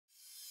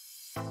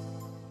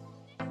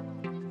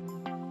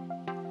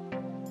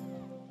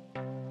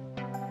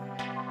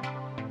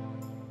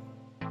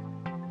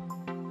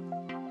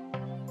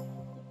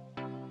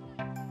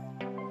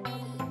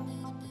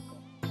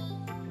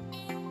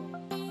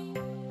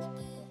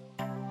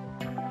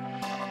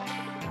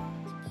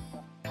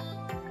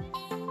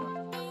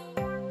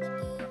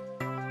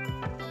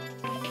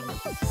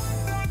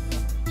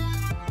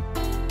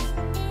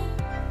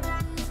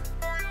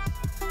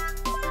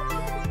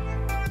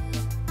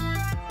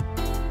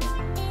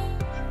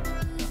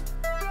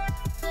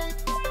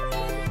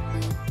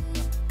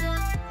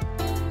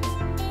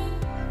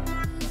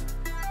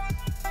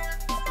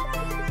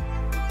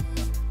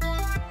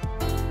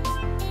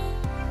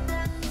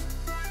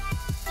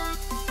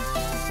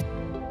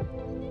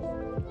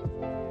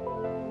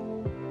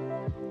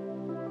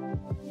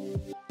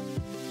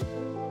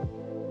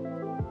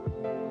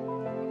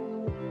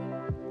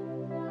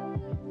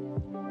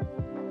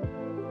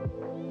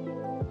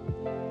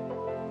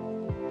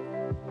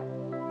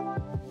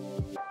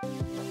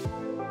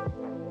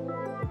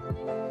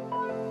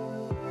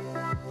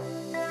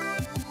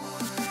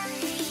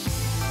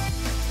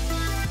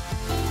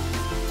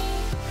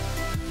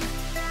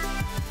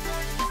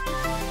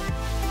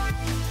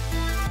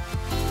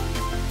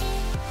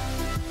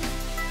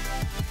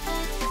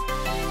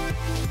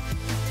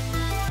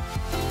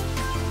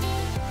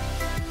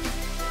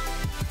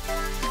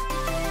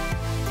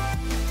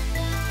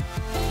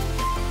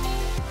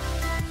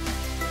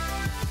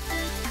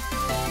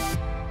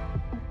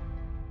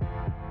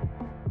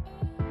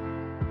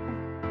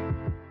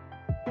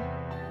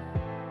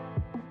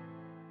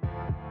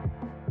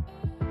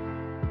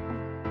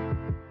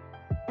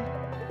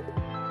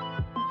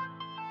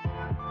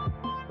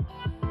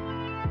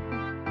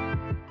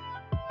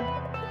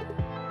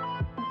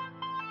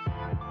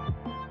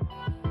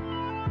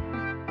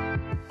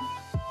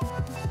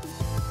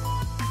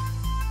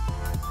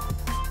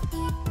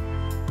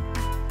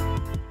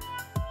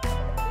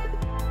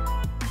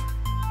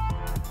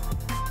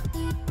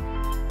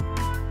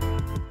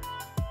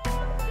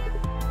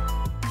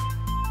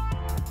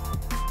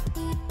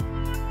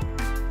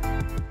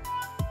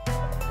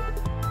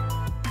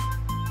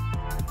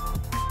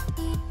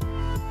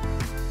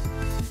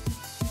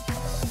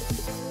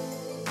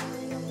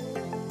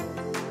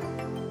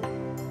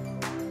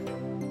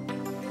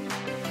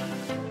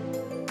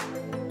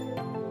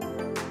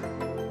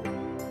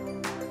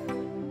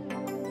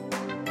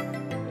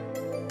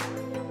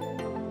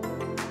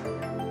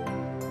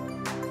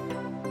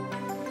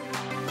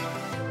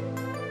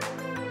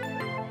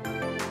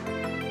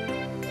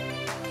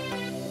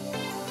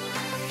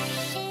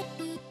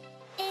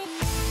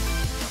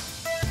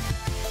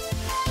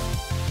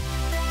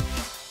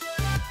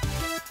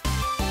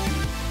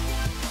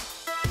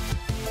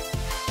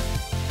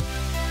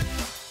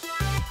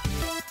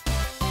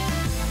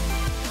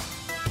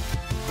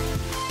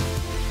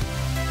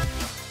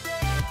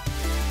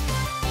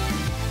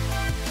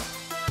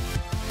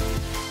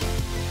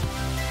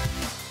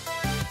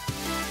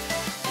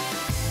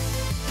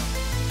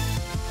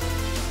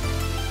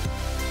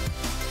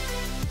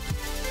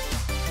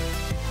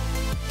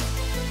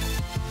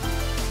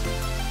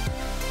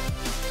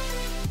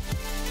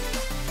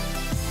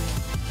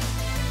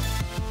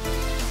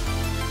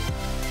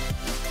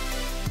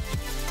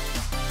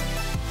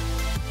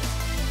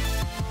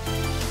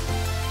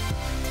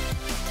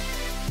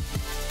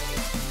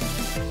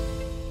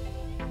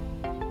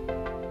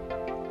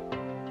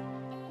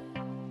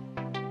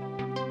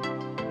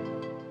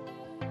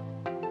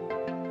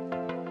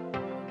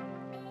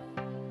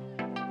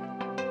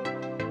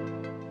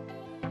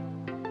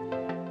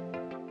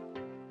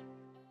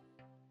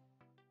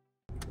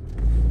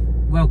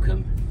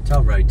welcome to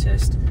our road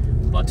test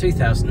of our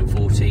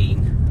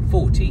 2014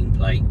 14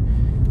 plate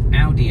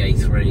Audi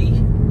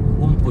A3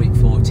 1.4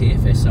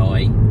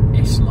 TFSI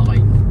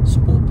S-Line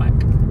Sportback.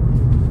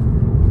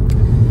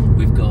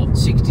 We've got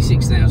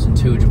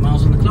 66,200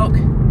 miles on the clock.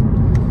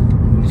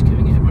 I'm just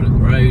giving it a run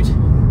on the road.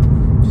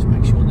 Just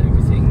make sure that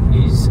everything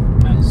is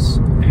as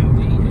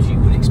Audi as you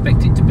would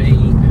expect it to be,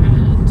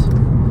 and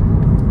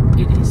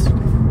it is.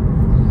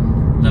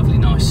 Lovely,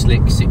 nice, slick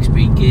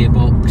 6-speed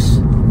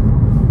gearbox.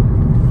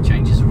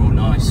 Changes are all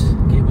nice.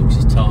 Gearbox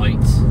is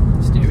tight.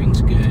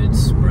 Steering's good.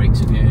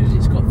 Brakes are good.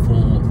 It's got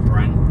 4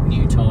 brand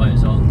new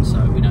tyres on,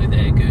 so we know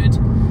they're good.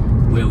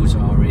 Wheels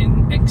are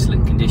in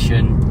excellent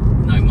condition.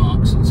 No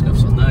marks and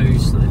scuffs on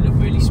those, so they look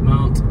really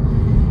smart.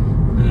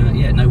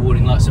 Yeah, no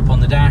warning lights up on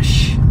the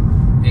dash.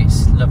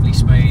 It's lovely,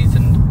 smooth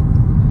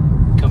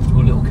and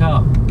comfortable little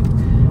car.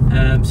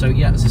 So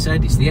yeah, as I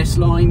said, it's the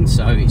S-Line,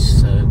 so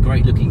it's a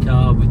great looking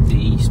car with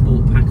the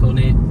Sportback on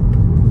it.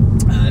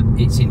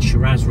 It's in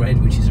Shiraz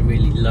red, which is a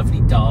really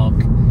lovely dark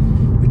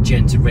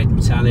magenta red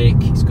metallic.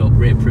 It's got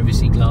rear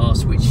privacy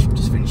glass, which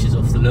just finishes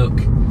off the look.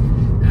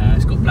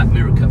 It's got black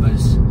mirror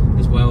covers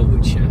as well,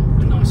 which are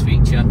a nice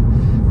feature.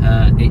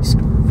 It's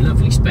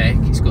lovely spec.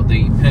 It's got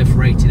the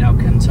perforated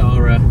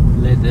Alcantara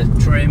leather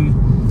trim,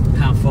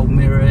 power fold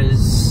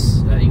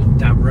mirrors, you've got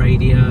DAB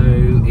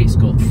radio. It's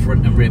got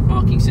front and rear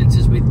parking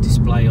sensors with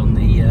display on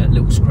the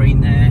little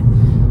screen there.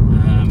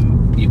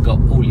 You've got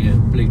all your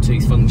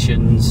Bluetooth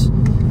functions.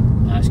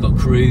 It's got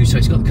cruise, so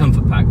it's got the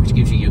comfort pack, which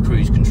gives you your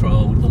cruise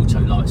control, auto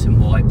lights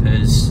and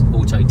wipers,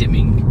 auto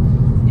dimming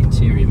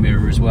interior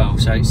mirror as well,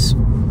 so it's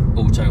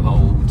auto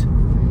hold.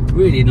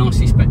 Really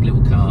nicely spec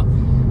little car,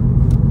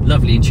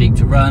 lovely and cheap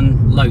to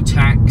run, low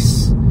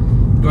tax,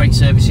 great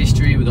service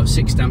history. We've got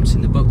 6 stamps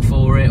in the book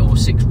for it, or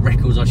 6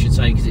 records I should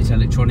say, because it's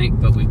electronic,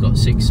 but we've got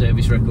 6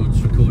 service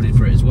records recorded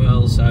for it as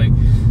well. So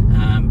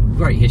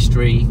great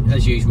history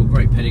as usual,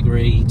 great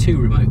pedigree, 2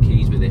 remote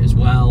keys with it as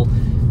well.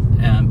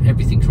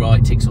 Everything's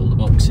right, ticks all the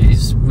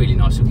boxes. Really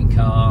nice looking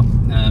car,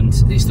 and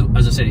it's the,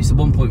 as I said, it's the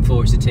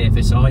 1.4, it's the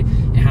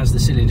TFSI. It has the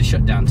cylinder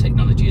shutdown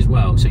technology as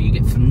well, so you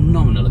get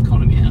phenomenal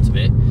economy out of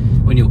it.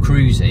 When you're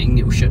cruising,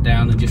 it will shut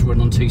down and just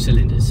run on 2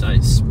 cylinders, so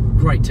it's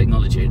great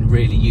technology and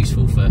really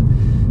useful for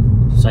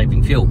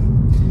saving fuel.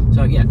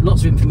 So yeah,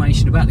 lots of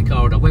information about the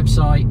car on our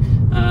website,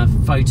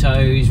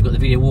 photos, we've got the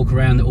video walk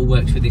around that all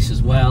works with this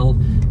as well.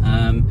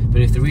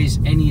 But if there is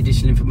any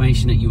additional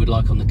information that you would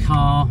like on the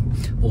car,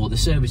 or the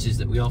services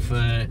that we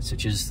offer,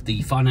 such as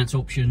the finance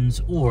options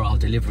or our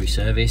delivery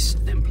service,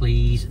 then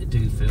please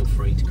do feel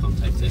free to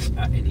contact us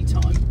at any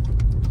time.